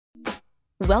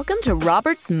Welcome to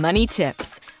Robert's Money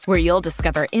Tips, where you'll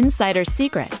discover insider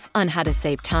secrets on how to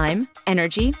save time,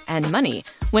 energy, and money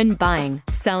when buying,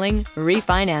 selling,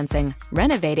 refinancing,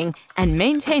 renovating, and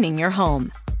maintaining your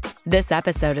home. This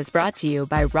episode is brought to you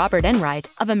by Robert Enright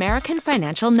of American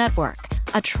Financial Network,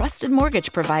 a trusted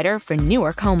mortgage provider for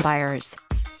Newark homebuyers.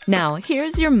 Now,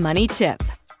 here's your money tip.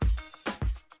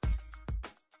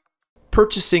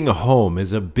 Purchasing a home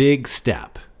is a big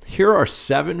step. Here are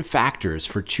 7 factors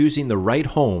for choosing the right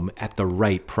home at the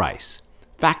right price.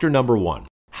 Factor number 1,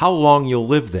 how long you'll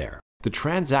live there. The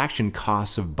transaction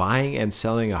costs of buying and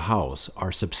selling a house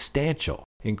are substantial,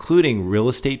 including real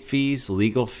estate fees,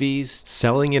 legal fees,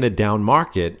 selling in a down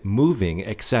market, moving,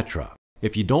 etc.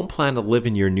 If you don't plan to live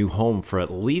in your new home for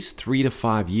at least 3 to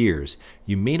 5 years,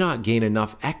 you may not gain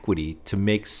enough equity to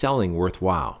make selling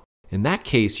worthwhile. In that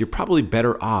case, you're probably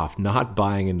better off not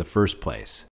buying in the first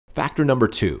place. Factor number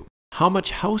 2, how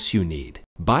much house you need.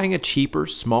 Buying a cheaper,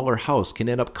 smaller house can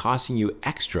end up costing you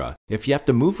extra if you have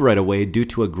to move right away due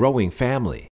to a growing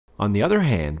family. On the other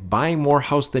hand, buying more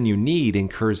house than you need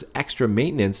incurs extra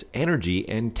maintenance, energy,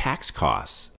 and tax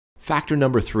costs. Factor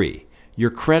number 3,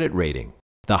 your credit rating.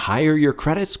 The higher your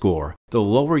credit score, the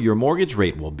lower your mortgage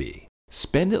rate will be.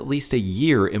 Spend at least a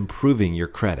year improving your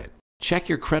credit. Check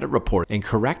your credit report and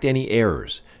correct any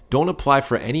errors. Don't apply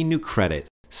for any new credit.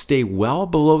 Stay well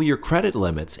below your credit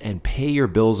limits and pay your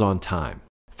bills on time.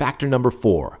 Factor number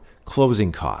 4,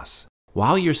 closing costs.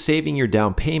 While you're saving your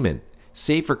down payment,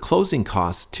 save for closing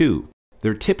costs too.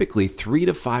 They're typically 3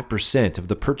 to 5% of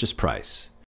the purchase price.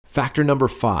 Factor number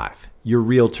 5, your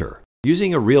realtor.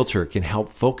 Using a realtor can help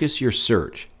focus your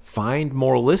search, find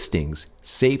more listings,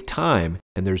 save time,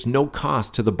 and there's no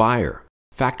cost to the buyer.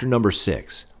 Factor number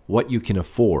 6, what you can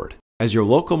afford. As your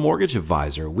local mortgage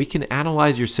advisor, we can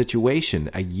analyze your situation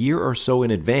a year or so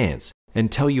in advance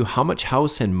and tell you how much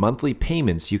house and monthly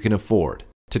payments you can afford.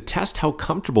 To test how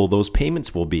comfortable those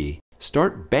payments will be,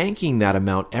 start banking that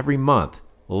amount every month,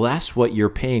 less what you're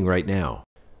paying right now.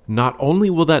 Not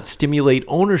only will that stimulate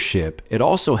ownership, it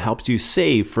also helps you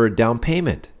save for a down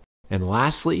payment. And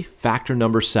lastly, factor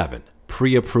number 7,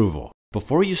 pre-approval.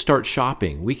 Before you start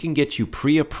shopping, we can get you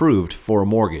pre-approved for a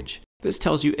mortgage. This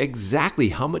tells you exactly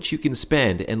how much you can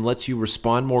spend and lets you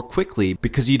respond more quickly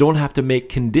because you don't have to make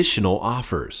conditional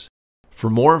offers. For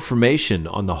more information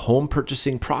on the home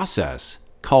purchasing process,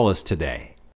 call us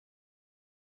today.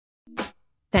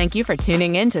 Thank you for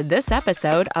tuning in to this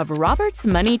episode of Robert's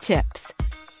Money Tips.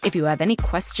 If you have any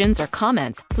questions or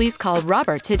comments, please call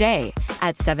Robert today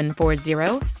at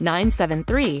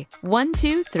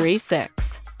 740-973-1236.